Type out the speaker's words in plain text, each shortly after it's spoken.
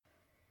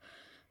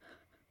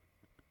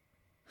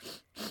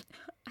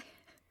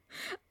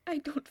I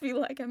don't feel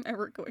like I'm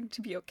ever going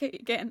to be okay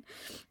again.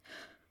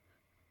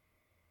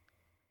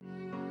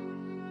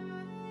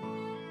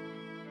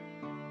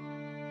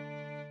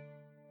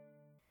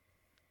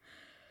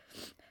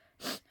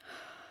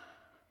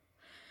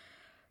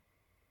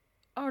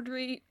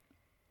 Audrey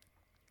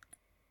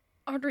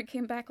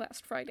came back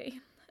last Friday.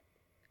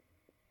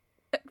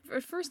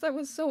 At first I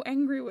was so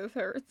angry with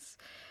her.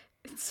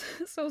 It's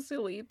so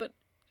silly, but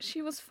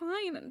she was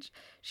fine and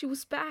she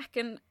was back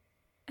and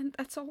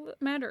that's all that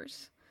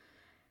matters.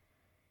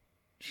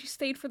 She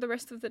stayed for the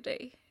rest of the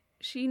day.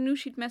 She knew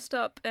she'd messed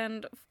up,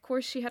 and of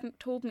course she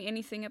hadn't told me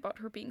anything about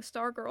her being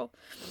Stargirl.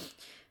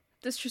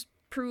 This just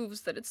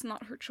proves that it's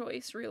not her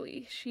choice,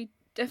 really. She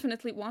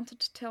definitely wanted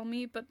to tell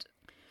me, but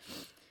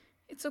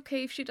it's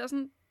okay if she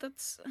doesn't.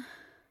 That's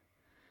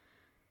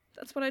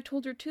what I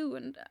told her too,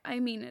 and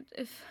I mean it.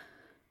 If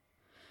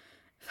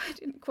I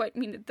didn't quite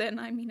mean it then,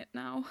 I mean it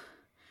now.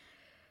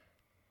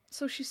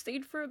 So she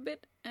stayed for a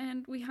bit,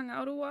 and we hung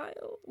out a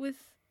while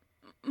with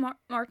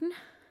Martin.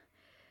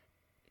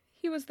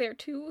 He was there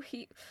too.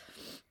 He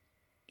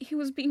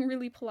was being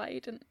really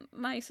polite and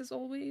nice as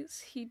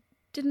always. He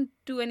didn't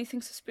do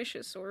anything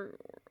suspicious or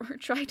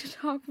try to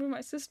talk with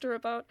my sister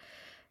about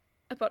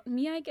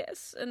me, I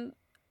guess, and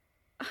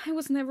I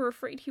was never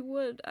afraid he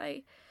would.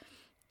 I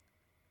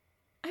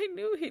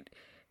knew he'd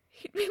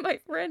be my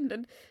friend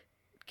and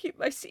keep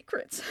my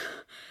secrets.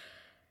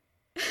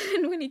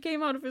 And when he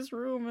came out of his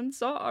room and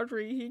saw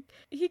Audrey,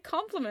 he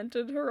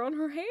complimented her on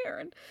her hair,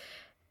 and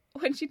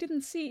when she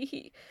didn't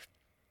see,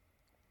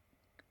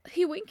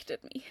 he winked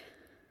at me.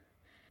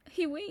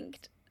 He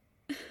winked.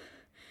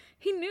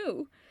 He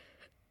knew.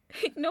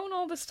 He'd known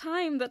all this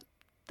time that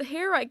the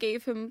hair I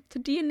gave him, the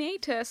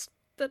DNA test,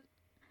 that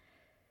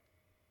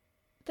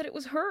it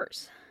was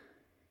hers.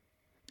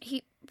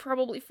 He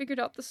probably figured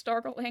out the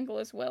Stargirl angle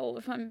as well,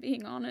 if I'm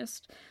being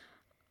honest.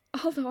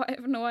 Although I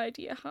have no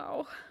idea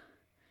how.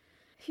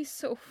 He's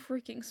so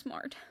freaking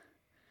smart.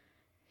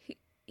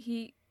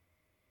 He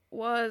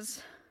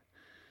was.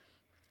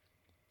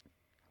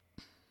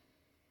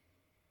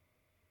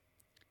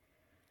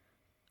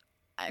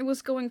 I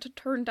was going to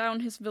turn down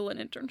his villain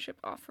internship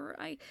offer.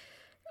 I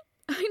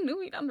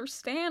knew he'd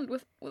understand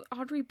with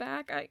Audrey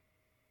back. I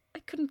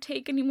couldn't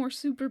take any more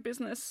super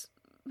business.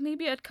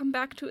 Maybe I'd come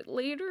back to it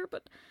later,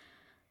 but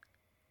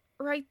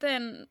right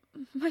then,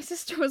 my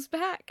sister was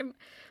back, and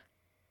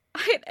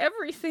I had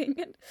everything,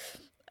 and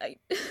I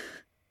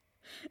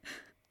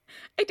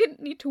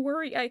didn't need to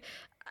worry. I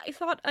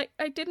thought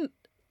I didn't.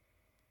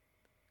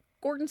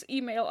 Gordon's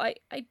email, I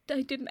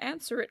didn't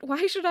answer it.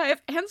 Why should I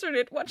have answered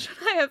it? What should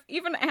I have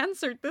even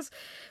answered?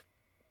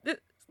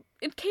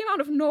 It came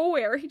out of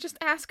nowhere. He just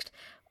asked,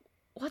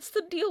 "What's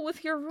the deal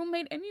with your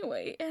roommate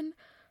anyway?" And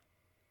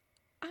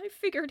I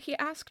figured he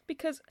asked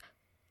because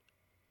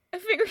I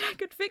figured I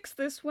could fix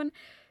this but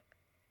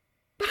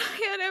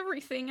I had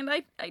everything, and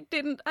I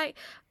didn't. I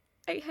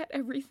had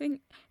everything.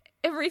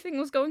 Everything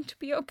was going to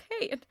be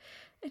okay,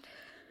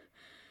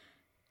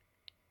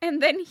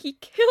 and then he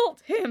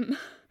killed him.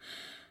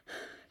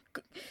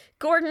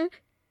 Gordon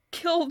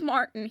killed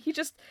Martin.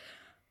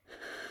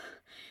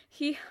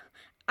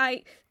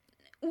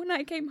 When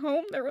I came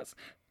home, there was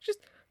just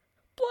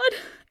blood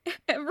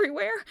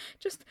everywhere,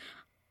 just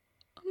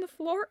on the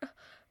floor, a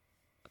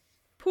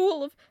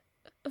pool of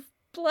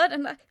blood,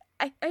 and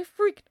I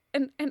freaked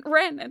and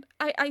ran, and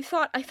I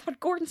thought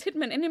Gordon's hit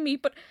an enemy,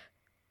 but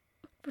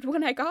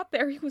when I got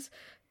there, he was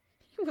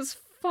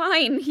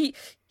fine. He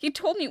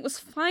told me it was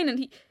fine, and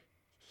he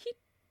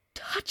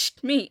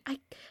touched me.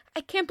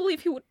 I can't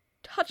believe he would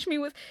touch me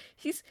with.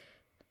 He's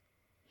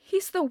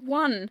the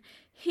one.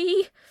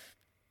 He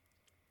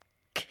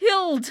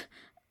killed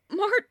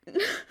Martin.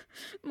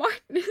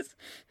 Martin is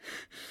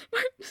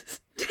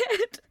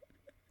dead.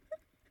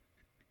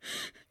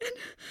 And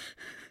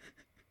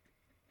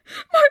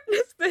Martin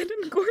is dead,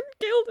 and Gordon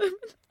killed him,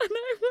 and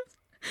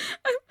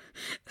I'm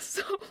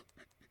so.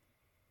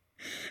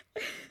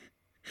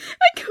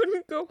 I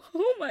couldn't go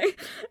home. I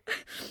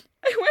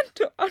went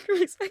to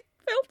Audrey's. I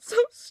felt so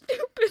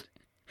stupid.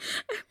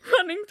 I'm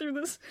running through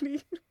the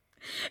city.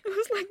 It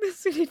was like the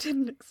city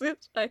didn't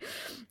exist. I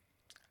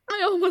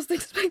almost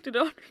expected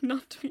Audrey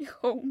not to be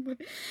home, but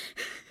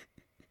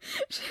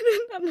she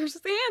didn't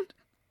understand.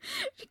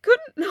 She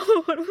couldn't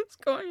know what was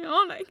going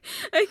on. I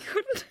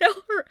couldn't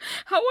tell her.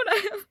 How would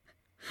I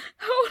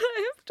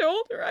have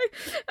told her? I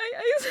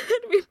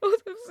said we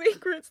both have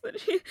secrets that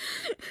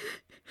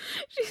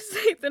she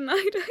saved the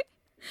night.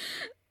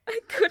 I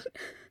couldn't.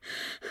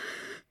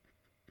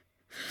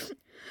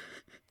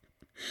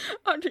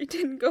 Audrey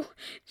didn't go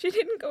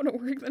to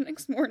work the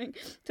next morning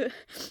to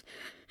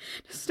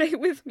stay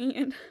with me,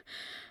 and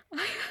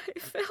I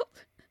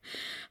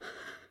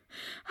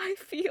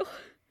feel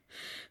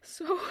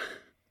so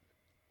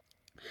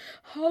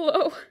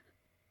hollow.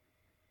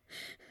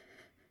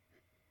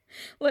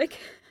 Like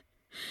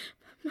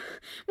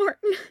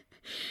Martin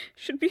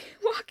should be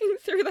walking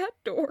through that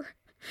door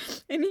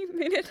any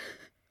minute.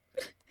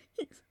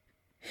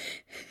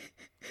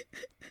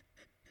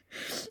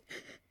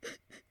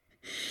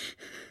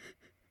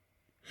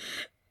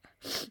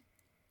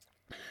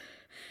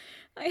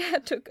 I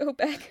had to go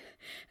back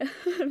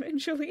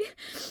eventually,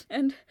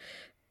 and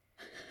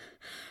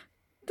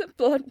the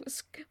blood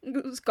was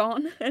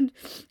gone, and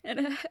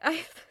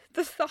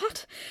the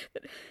thought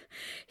that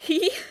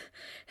he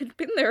had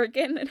been there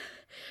again, and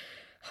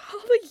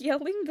all the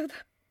yelling, the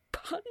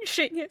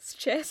punching his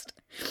chest,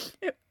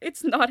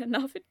 it's not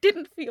enough. It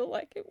didn't feel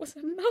like it was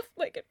enough,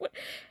 like it would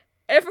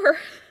ever.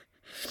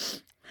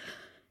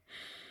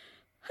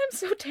 I'm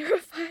so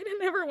terrified. I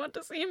never want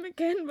to see him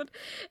again, but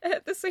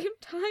at the same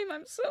time,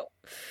 I'm so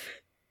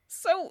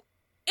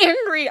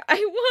angry.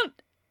 I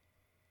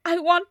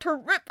want to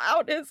rip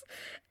out his.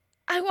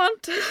 I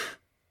want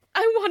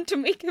to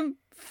make him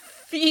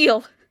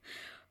feel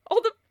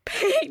all the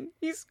pain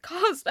he's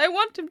caused. I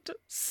want him to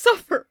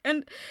suffer,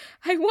 and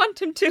I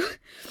want him to.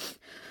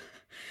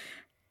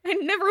 I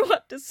never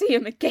want to see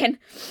him again.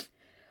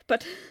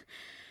 But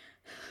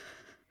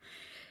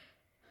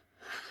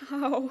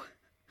how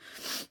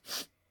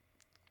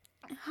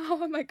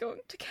am I going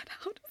to get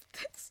out of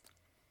this?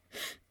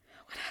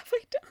 What have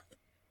I done?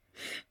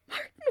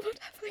 Martin, what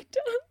have I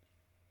done?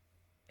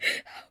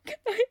 How can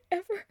I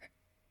ever?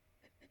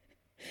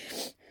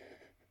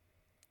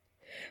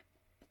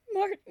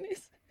 Martin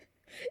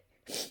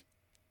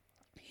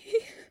he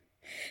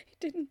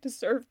didn't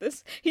deserve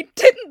this. He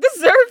didn't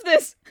deserve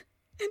this!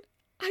 And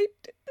I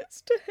did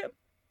this to him.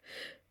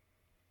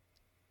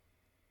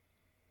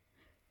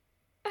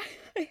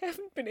 I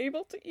haven't been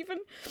able to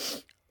even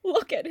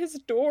look at his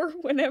door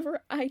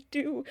whenever I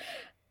do.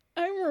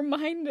 I'm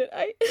reminded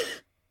I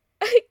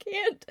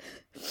can't.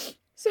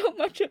 So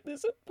much of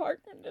this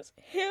apartment is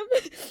him.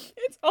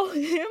 It's all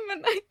him,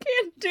 and I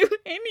can't do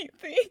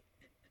anything.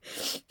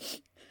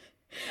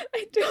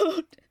 I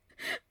can't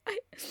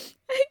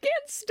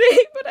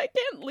stay, but I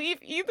can't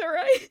leave either.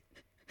 I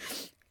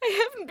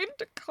haven't been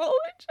to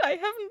college. I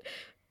haven't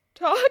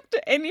talked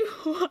to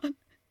anyone.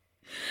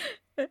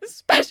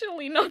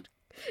 Especially not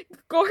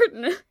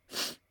Gordon.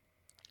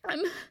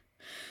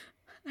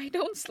 I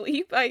don't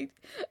sleep. I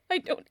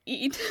don't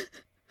eat.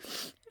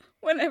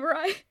 Whenever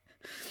I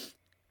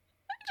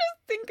just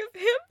think of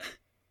him.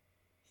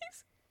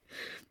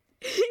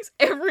 He's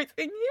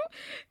everything.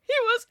 He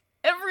was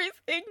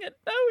everything, and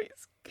now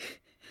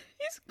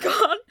he's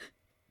gone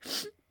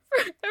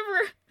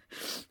forever.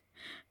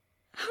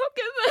 How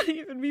can that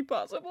even be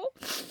possible?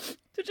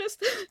 To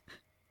just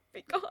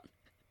be gone.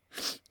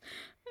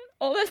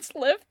 All that's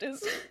left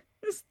is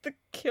the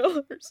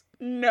killer's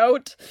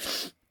note.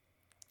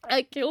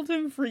 I killed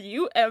him for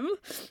you, Em.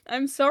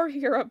 I'm sorry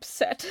you're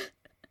upset.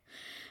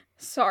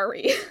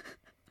 Sorry.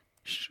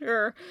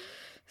 Sure.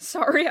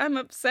 Sorry I'm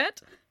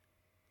upset.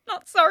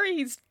 Not sorry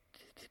he's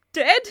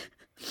dead.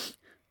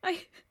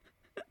 I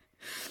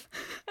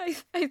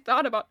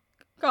thought about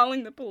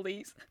calling the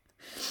police.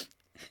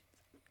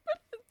 But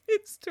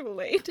it's too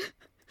late.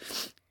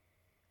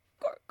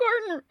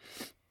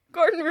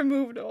 Gordon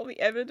removed all the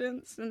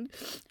evidence, and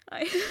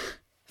I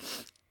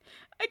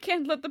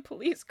can't let the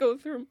police go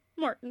through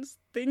Martin's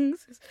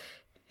things,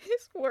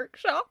 his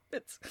workshop,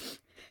 it's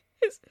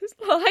his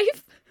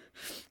life.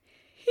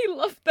 He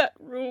loved that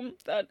room,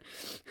 that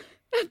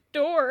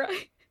door.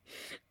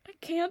 I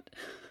can't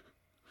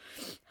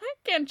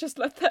just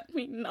let that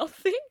mean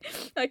nothing.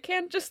 I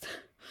can't just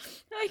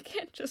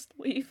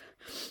leave.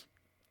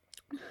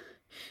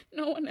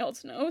 No one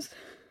else knows.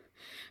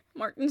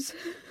 Martin's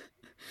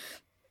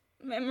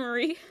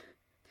memory.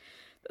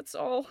 That's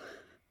all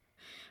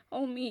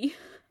me.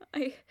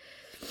 I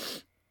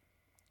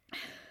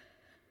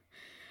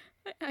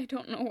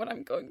don't know what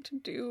I'm going to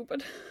do,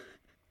 but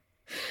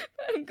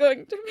I'm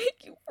going to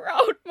make you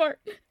proud,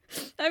 Martin.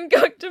 I'm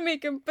going to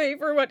make him pay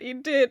for what he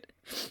did.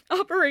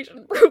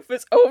 Operation Proof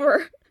is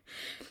over.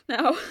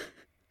 Now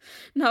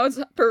it's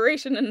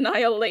Operation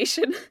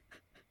Annihilation.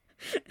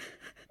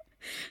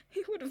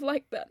 He would have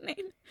liked that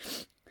name.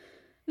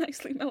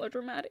 Nicely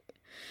melodramatic.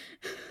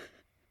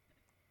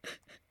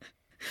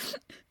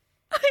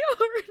 I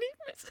already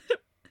miss him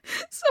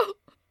so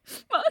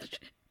much.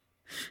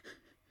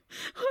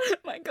 What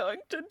am I going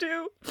to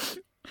do?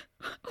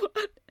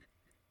 What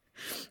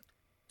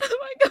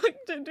am I going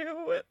to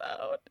do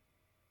without?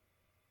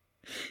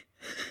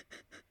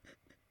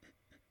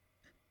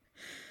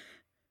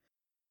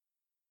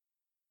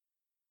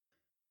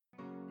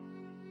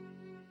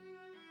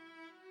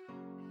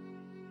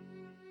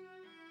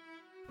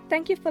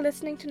 Thank you for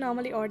listening to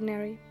Normally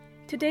Ordinary.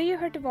 Today you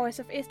heard the voice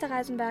of Esther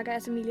Reisenberger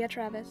as Emilia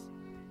Travis.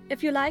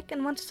 If you like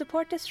and want to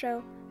support this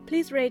show,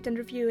 please rate and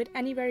review it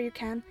anywhere you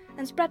can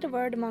and spread the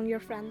word among your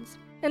friends.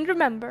 And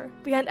remember,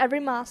 behind every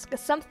mask is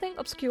something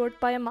obscured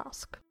by a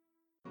mask.